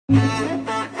I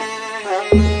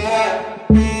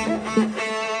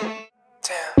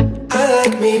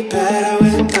like me better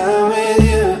when I'm with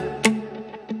you.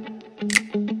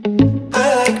 I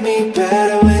like me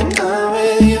better when I'm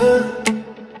with you.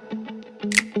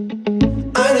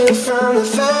 I knew from the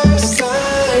first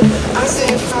time, I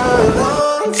stayed for a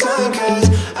long time, 'cause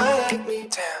I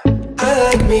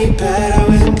like me better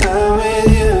when I'm with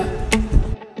you.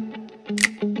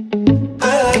 I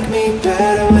like me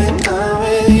better when I'm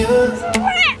with you.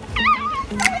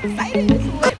 I'm excited. It's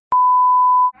lit.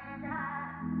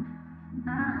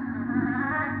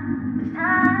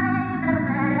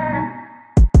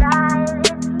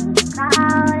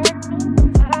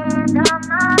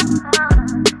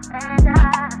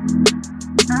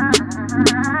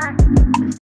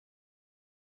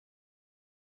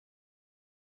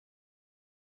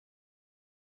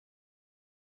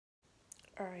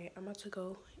 Alright, I'm about to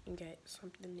go and get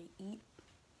something to eat.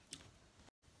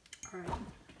 Alright,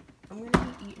 I'm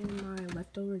gonna be eating my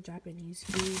leftover Japanese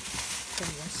food from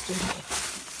yesterday.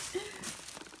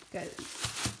 Guys,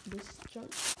 this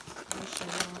junk, I'll show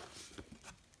y'all.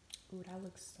 Ooh, that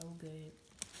looks so good.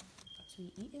 About to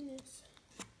be eating this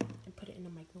and put it in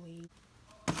the microwave.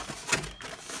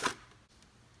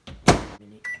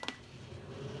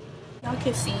 Y'all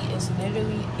can see it's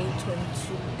literally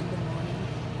 8:22 in the morning.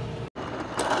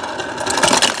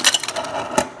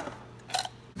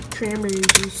 Cranberry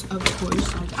juice, of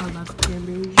course. Like, I love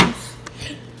cranberry juice.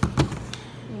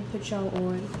 Let me put y'all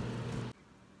on.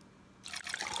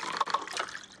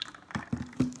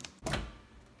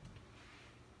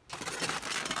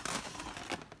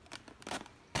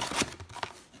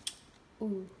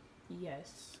 Ooh,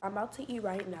 yes. I'm about to eat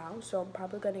right now, so I'm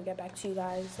probably gonna get back to you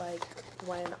guys like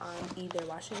when I'm either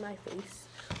washing my face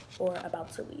or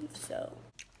about to leave. So,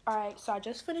 alright, so I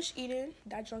just finished eating.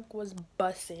 That junk was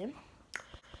bussin'.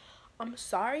 I'm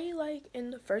sorry, like, in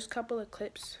the first couple of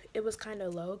clips, it was kind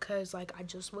of low because, like, I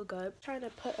just woke up. Trying to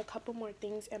put a couple more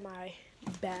things in my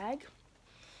bag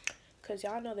because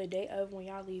y'all know the day of when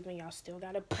y'all leaving, y'all still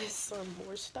got to put some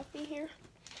more stuff in here.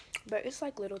 But it's,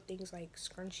 like, little things like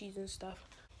scrunchies and stuff.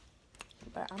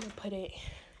 But I'm going to put it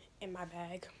in my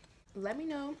bag. Let me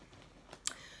know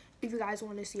if you guys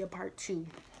want to see a part 2.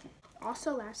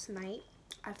 Also, last night,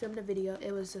 I filmed a video.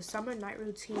 It was a summer night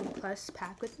routine plus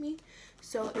pack with me.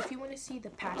 So if you want to see the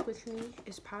pack with me,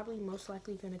 it's probably most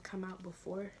likely going to come out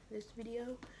before this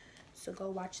video. So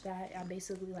go watch that. I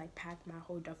basically like packed my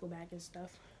whole duffel bag and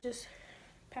stuff. Just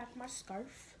pack my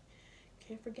scarf.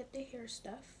 Can't forget the hair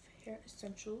stuff. Hair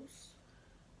essentials.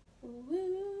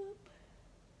 Whoop.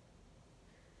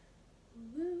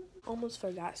 Whoop. Almost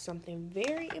forgot something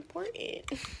very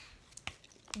important.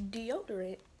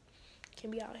 Deodorant. Can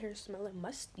be out here smelling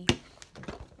musty.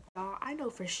 Y'all, I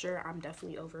know for sure I'm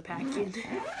definitely overpacking.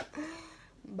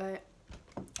 But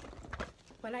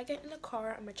when I get in the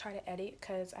car, I'm gonna try to edit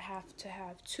because I have to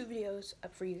have 2 videos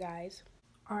up for you guys.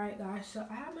 Alright guys, so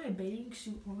I have my bathing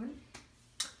suit on,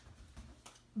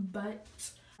 but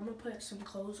I'm gonna put some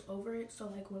clothes over it, so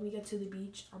like when we get to the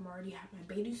beach, I'm already have my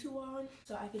bathing suit on,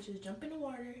 so I could just jump in the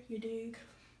water, you dig?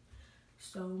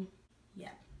 So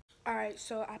yeah. Alright,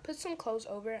 so I put some clothes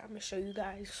over it. I'm gonna show you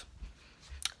guys.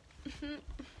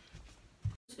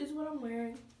 This is what I'm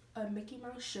wearing. A Mickey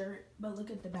Mouse shirt, but look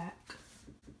at the back.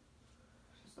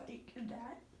 It's like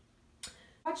that.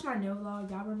 Watch my nail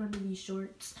vlog. Y'all remember these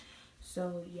shorts.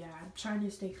 So yeah, I'm trying to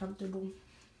stay comfortable.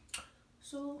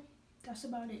 So that's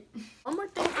about it. One more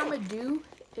thing I'm gonna do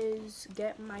is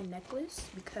get my necklace,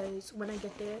 because when I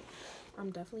get there,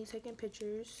 I'm definitely taking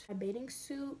pictures. My bathing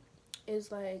suit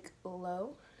is like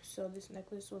low, so this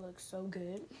necklace will look so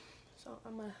good. So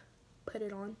I'm gonna put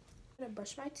it on. I'm gonna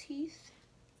brush my teeth,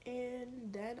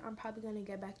 and then I'm probably gonna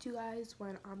get back to you guys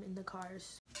when I'm in the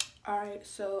cars. Alright,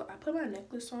 so I put my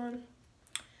necklace on,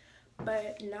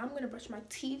 but now I'm gonna brush my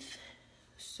teeth.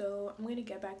 So I'm gonna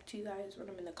get back to you guys when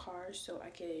I'm in the car, so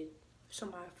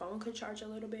my phone could charge a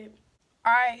little bit.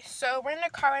 Alright, so we're in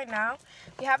the car right now.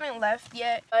 We haven't left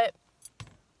yet, but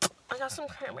I got some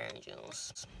cranberry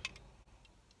juice.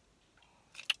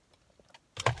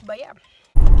 But yeah.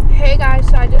 Hey guys,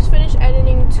 so I just finished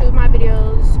editing 2 of my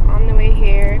videos on the way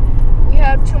here. We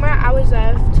have 2 more hours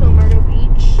left till Myrtle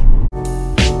Beach.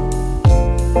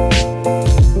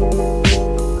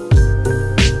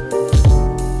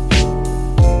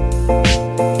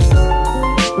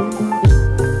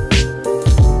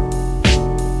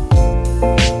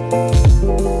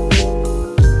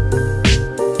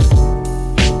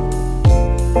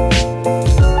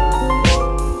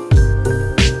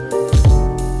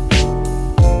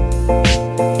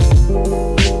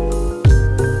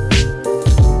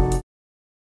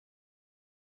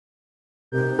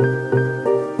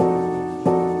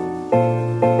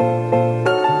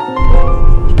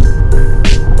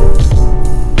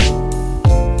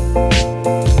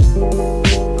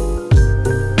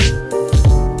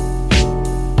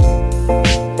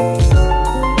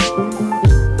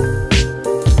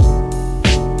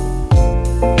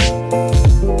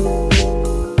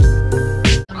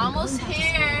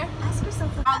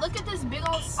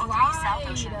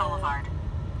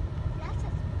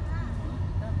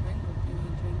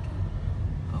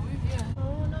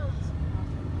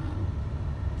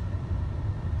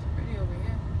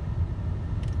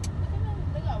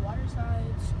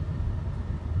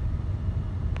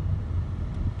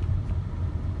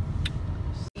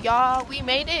 Y'all, we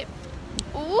made it.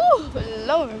 Ooh,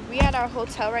 Lord, we at our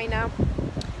hotel right now.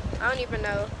 I don't even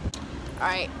know. All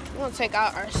right, we're gonna take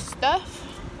out our stuff.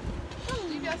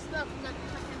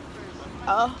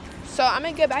 Oh, so I'm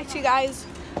gonna get back to you guys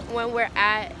when we're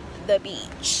at the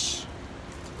beach.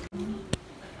 It's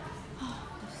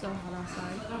so hot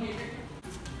outside.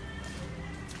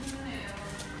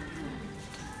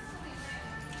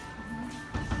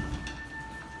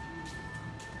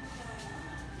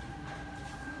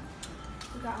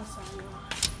 We got outside,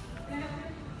 y'all.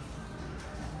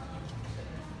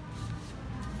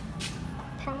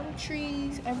 Palm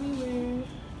trees everywhere.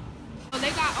 Oh, they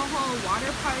got a whole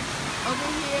water park over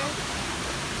here.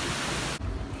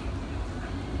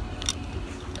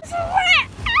 It's lit!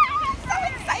 I'm so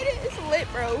excited. It's lit,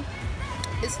 bro.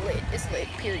 It's lit. It's lit,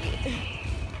 period.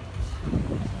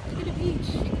 Look at the beach.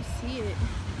 You can see it.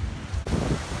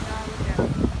 Y'all, look at it.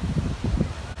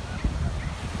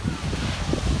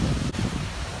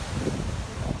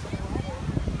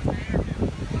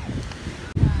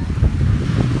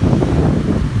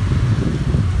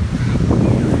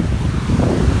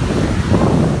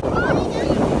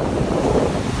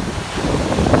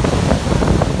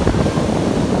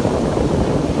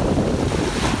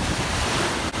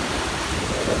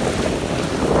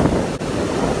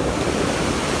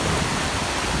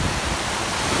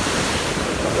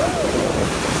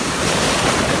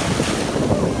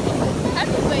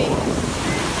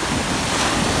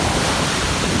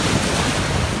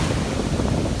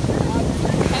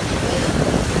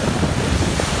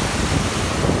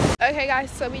 Okay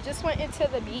guys, so we just went into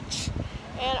the beach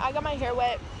and I got my hair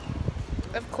wet,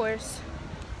 of course,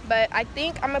 but I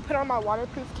think I'm gonna put on my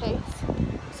waterproof case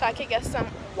so I can get some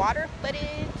water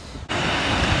footage.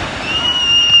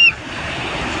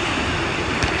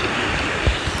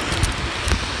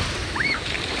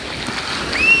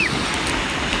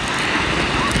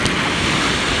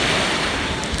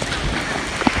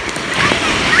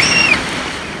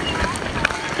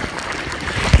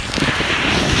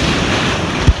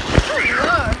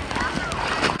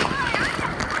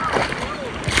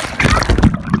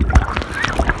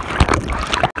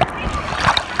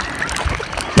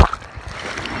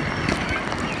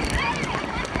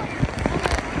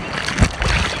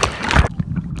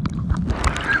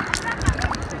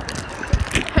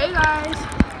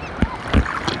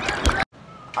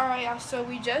 Alright, so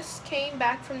we just came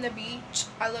back from the beach.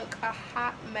 I look a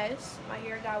hot mess. My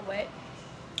hair got wet,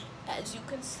 as you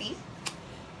can see.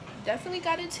 Definitely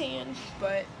got a tan,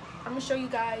 but I'm gonna show you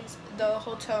guys the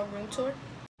hotel room tour.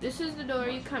 This is the door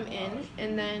you come in,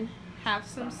 and then have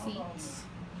some seats,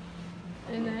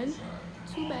 and then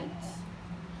 2 beds,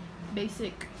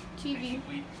 basic TV,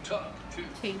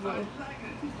 table,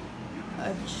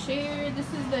 a chair. This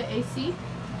is the AC,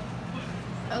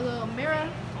 a little mirror.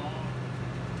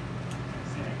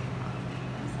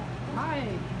 My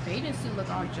bathing suit look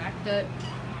all jacked up,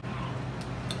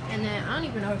 and then I don't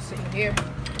even know what's in here.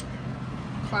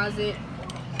 Closet,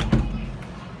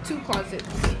 2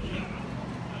 closets,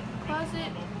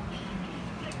 closet,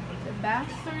 the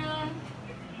bathroom,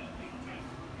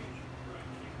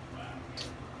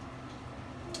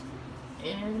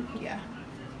 and yeah,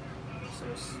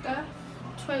 some stuff,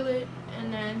 toilet,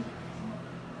 and then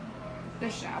the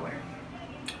shower.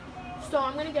 So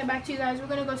I'm gonna get back to you guys. We're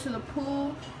gonna go to the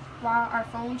pool while our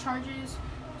phone charges.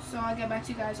 So I'll get back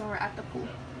to you guys when we're at the pool.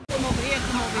 Come over here,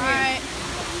 come over here. Alright,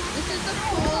 this is the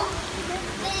pool.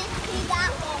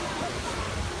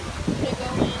 Gonna go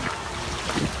in.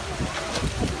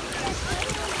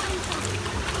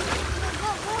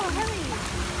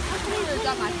 I'm gonna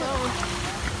drop my phone.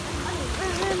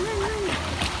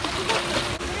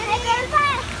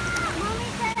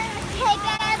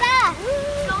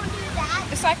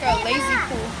 It's like a lazy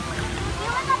pool.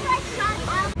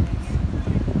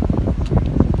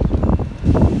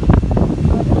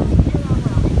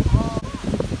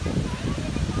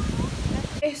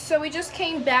 Okay, so we just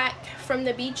came back from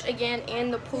the beach again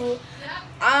and the pool.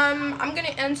 I'm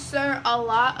gonna insert a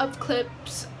lot of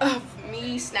clips of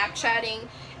me Snapchatting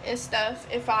and stuff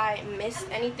if I missed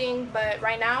anything, but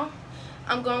right now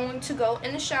I'm going to go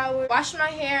in the shower, wash my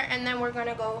hair, and then we're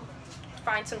gonna go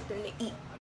find something to eat.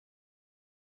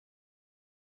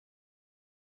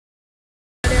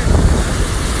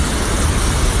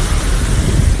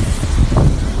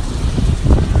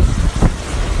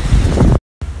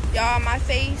 Y'all, my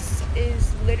face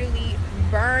is literally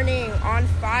burning, on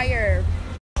fire.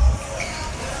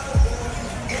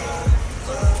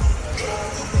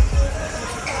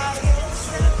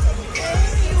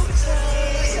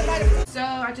 So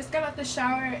I just got out the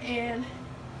shower and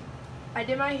I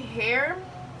did my hair,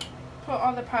 put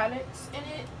all the products in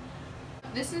it.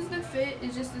 This is the fit,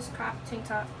 it's just this crop tank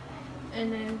top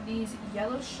and then these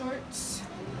yellow shorts.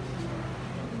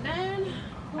 And then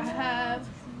I have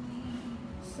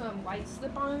some white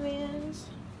slip-on Vans.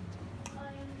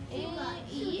 And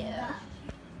yeah.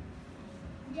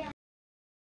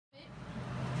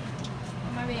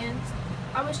 My Vans.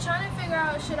 I was trying to figure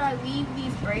out, should I leave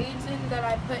these braids in that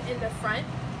I put in the front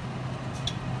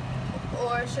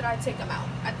or should I take them out?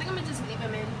 I think I'm gonna just leave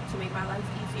them in to make my life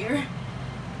easier.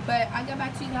 But I'll get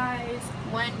back to you guys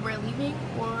when we're leaving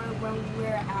or when we're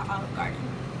at Olive Garden.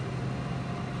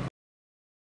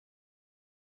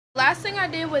 Last thing I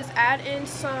did was add in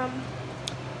some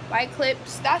white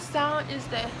clips. That sound is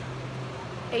the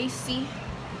AC,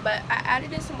 but I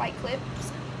added in some white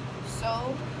clips.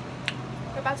 So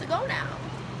we're about to go now.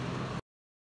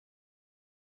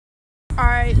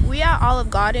 Alright, we at Olive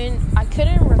Garden. I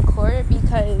couldn't record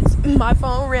because my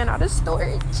phone ran out of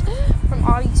storage from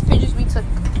all these pictures we took,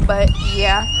 but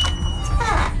yeah.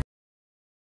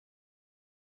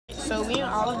 So we in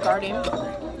Olive Garden.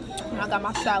 I got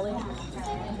my salad.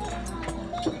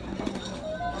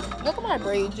 Look at my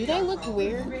braids. Do they look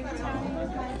weird?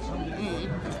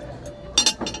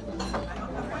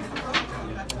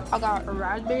 I got a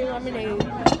raspberry lemonade.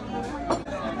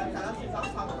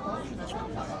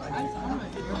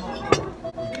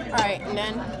 Alright, and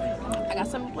then I got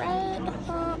some bread.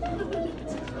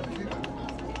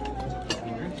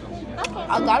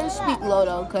 I gotta speak low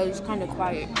though, because it's kind of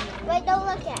quiet. Wait, don't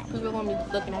look at me. People are gonna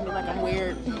be looking at me like I'm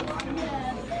weird.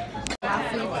 My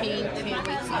food came, can't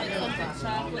wait to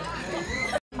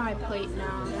eat. My plate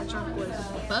now, that junk was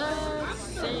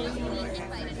busting.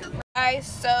 Guys,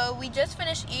 so we just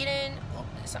finished eating. Oh,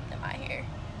 there's something in my hair.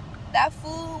 That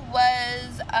food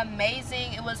was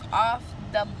amazing. It was off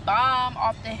the bomb,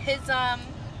 off the hism,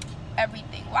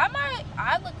 everything. Why my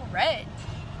eye look red?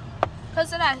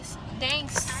 Because of that dang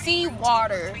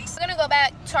seawater. We're gonna go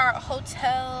back to our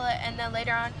hotel and then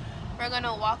later on we're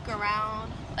gonna walk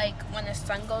around like when the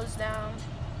sun goes down.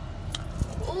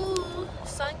 Ooh,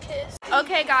 sun kiss.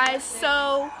 Okay guys,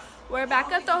 so we're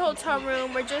back at the hotel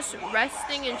room. We're just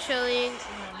resting and chilling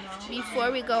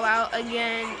before we go out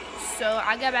again. So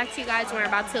I'll get back to you guys when we're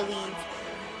about to leave.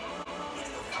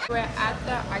 We're at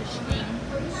the ice cream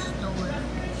store.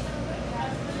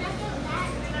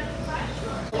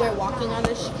 We're walking on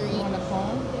the street. On the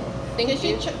phone. Thank you.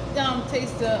 Can you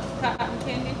taste the cotton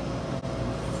candy?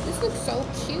 This looks so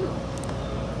cute.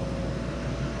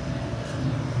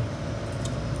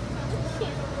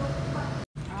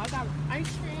 I got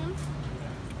ice cream.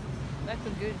 That's a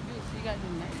good juice. You got the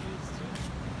nice juice too.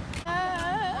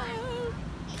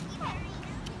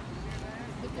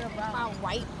 Look at My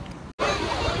white.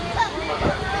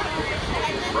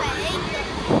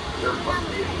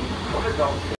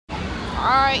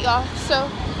 Alright y'all, so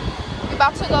we're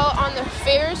about to go on the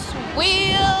Ferris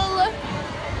wheel.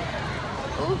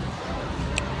 Ooh.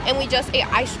 And we just ate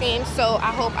ice cream, so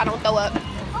I hope I don't throw up.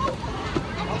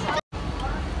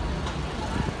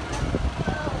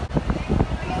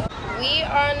 We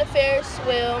are on the Ferris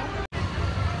wheel.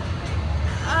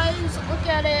 Guys, look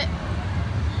at it.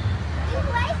 You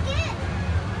like it?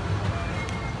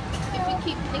 If you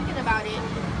keep thinking about it,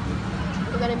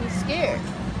 you're gonna be scared.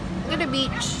 Look at the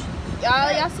beach.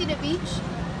 Y'all see the beach?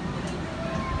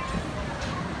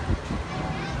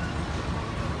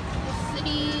 The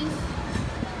cities.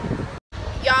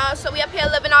 Y'all, so we up here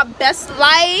living our best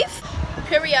life.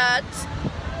 Period.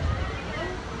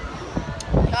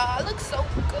 Y'all, I look so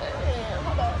good.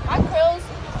 Hold on. My curls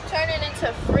turning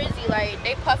into frizzy, like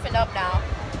they puffing up now.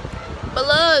 But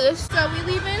look, so we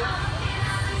leaving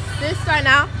this right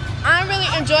now. I don't really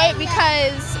enjoy it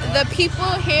because the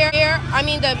people here, I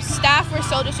mean the staff were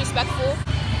so disrespectful.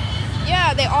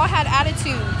 Yeah, they all had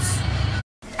attitudes.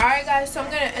 Alright guys, so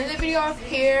I'm gonna end the video off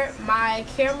here. My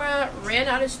camera ran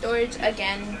out of storage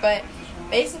again, but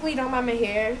basically don't mind my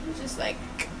hair. It's just like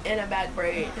in a bad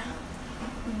braid.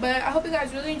 But I hope you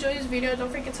guys really enjoyed this video. Don't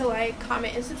forget to like,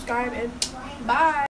 comment, and subscribe, and bye.